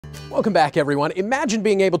Welcome back, everyone. Imagine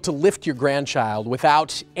being able to lift your grandchild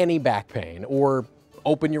without any back pain, or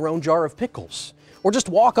open your own jar of pickles, or just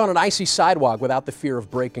walk on an icy sidewalk without the fear of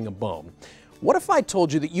breaking a bone. What if I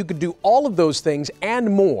told you that you could do all of those things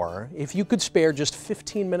and more if you could spare just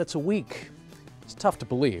 15 minutes a week? It's tough to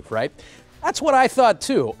believe, right? That's what I thought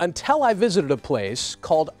too, until I visited a place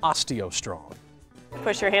called OsteoStrong.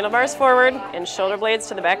 Push your handlebars forward and shoulder blades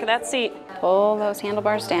to the back of that seat. Pull those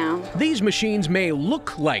handlebars down. These machines may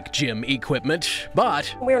look like gym equipment,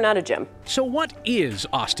 but We're not a gym. so what is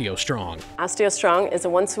OsteoStrong? OsteoStrong is a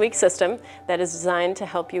once-a-week system that is designed to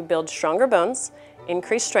help you build stronger bones,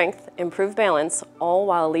 increase strength, improve balance, all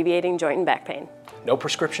while alleviating joint and back pain. No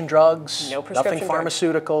prescription drugs, No prescription nothing drugs.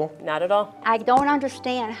 pharmaceutical. Not at all. I don't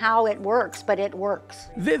understand how it works, but it works.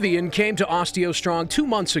 Vivian came to OsteoStrong 2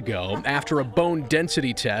 months ago after a bone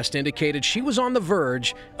density test indicated she was on the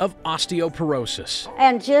verge of osteoporosis.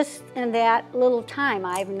 And just in that little time,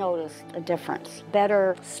 I've noticed a difference.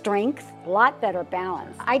 Better strength, a lot better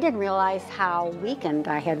balance. I didn't realize how weakened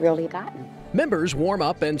I had really gotten. Members warm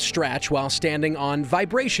up and stretch while standing on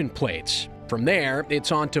vibration plates. From there,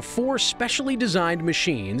 it's on to 4 specially designed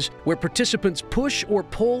machines where participants push or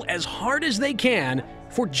pull as hard as they can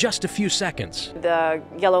for just a few seconds. The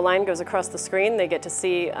yellow line goes across the screen. They get to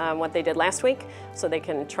see what they did last week, so they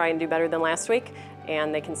can try and do better than last week,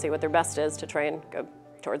 and they can see what their best is to try and go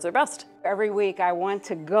towards their best. Every week I want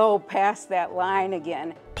to go past that line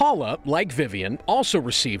again. Paula, like Vivian, also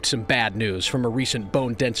received some bad news from a recent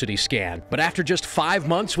bone density scan. But after just 5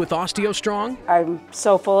 months with OsteoStrong, I'm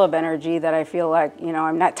so full of energy that I feel like,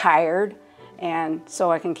 I'm not tired, and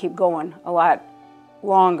so I can keep going a lot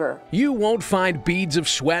longer. you won't find beads of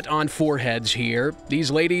sweat on foreheads here.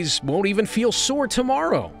 These ladies won't even feel sore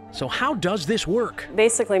tomorrow. So how does this work?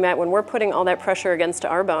 Basically, Matt, when we're putting all that pressure against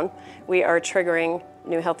our bone, we are triggering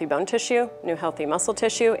new healthy bone tissue, new healthy muscle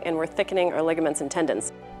tissue, and we're thickening our ligaments and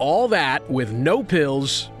tendons. All that with no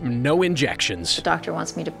pills, no injections. The doctor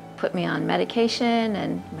wants me to put me on medication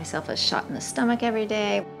and myself a shot in the stomach every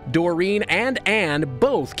day. Doreen and Ann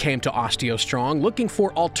both came to OsteoStrong looking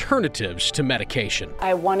for alternatives to medication.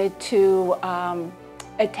 I wanted to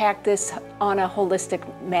attack this on a holistic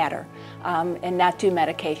matter and not do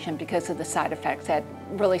medication because of the side effects that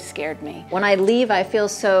really scared me. When I leave, I feel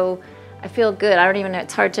good. I don't even know,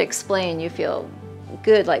 it's hard to explain. You feel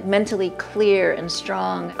good, like mentally clear and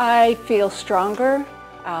strong. I feel stronger.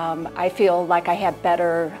 I feel like I have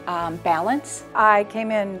better balance. I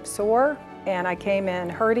came in sore and I came in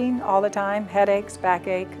hurting all the time, headaches,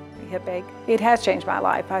 backache, hip ache. It has changed my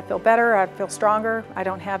life. I feel better, I feel stronger. I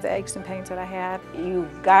don't have the aches and pains that I had.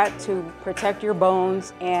 You've got to protect your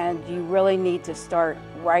bones, and you really need to start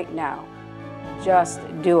right now. Just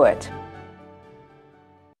do it.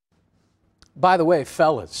 By the way,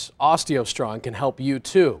 fellas, OsteoStrong can help you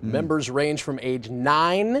too. Members range from age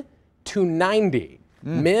 9 to 90.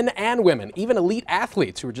 Men and women, even elite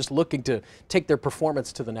athletes who are just looking to take their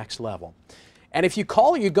performance to the next level. And if you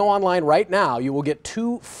call or you go online right now, you will get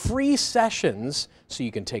 2 free sessions so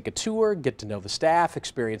you can take a tour, get to know the staff,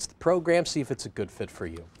 experience the program, see if it's a good fit for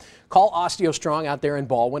you. Call OsteoStrong out there in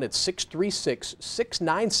Baldwin at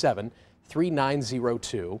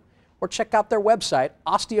 636-697-3902 or check out their website,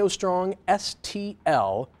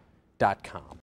 OsteoStrongSTL.com.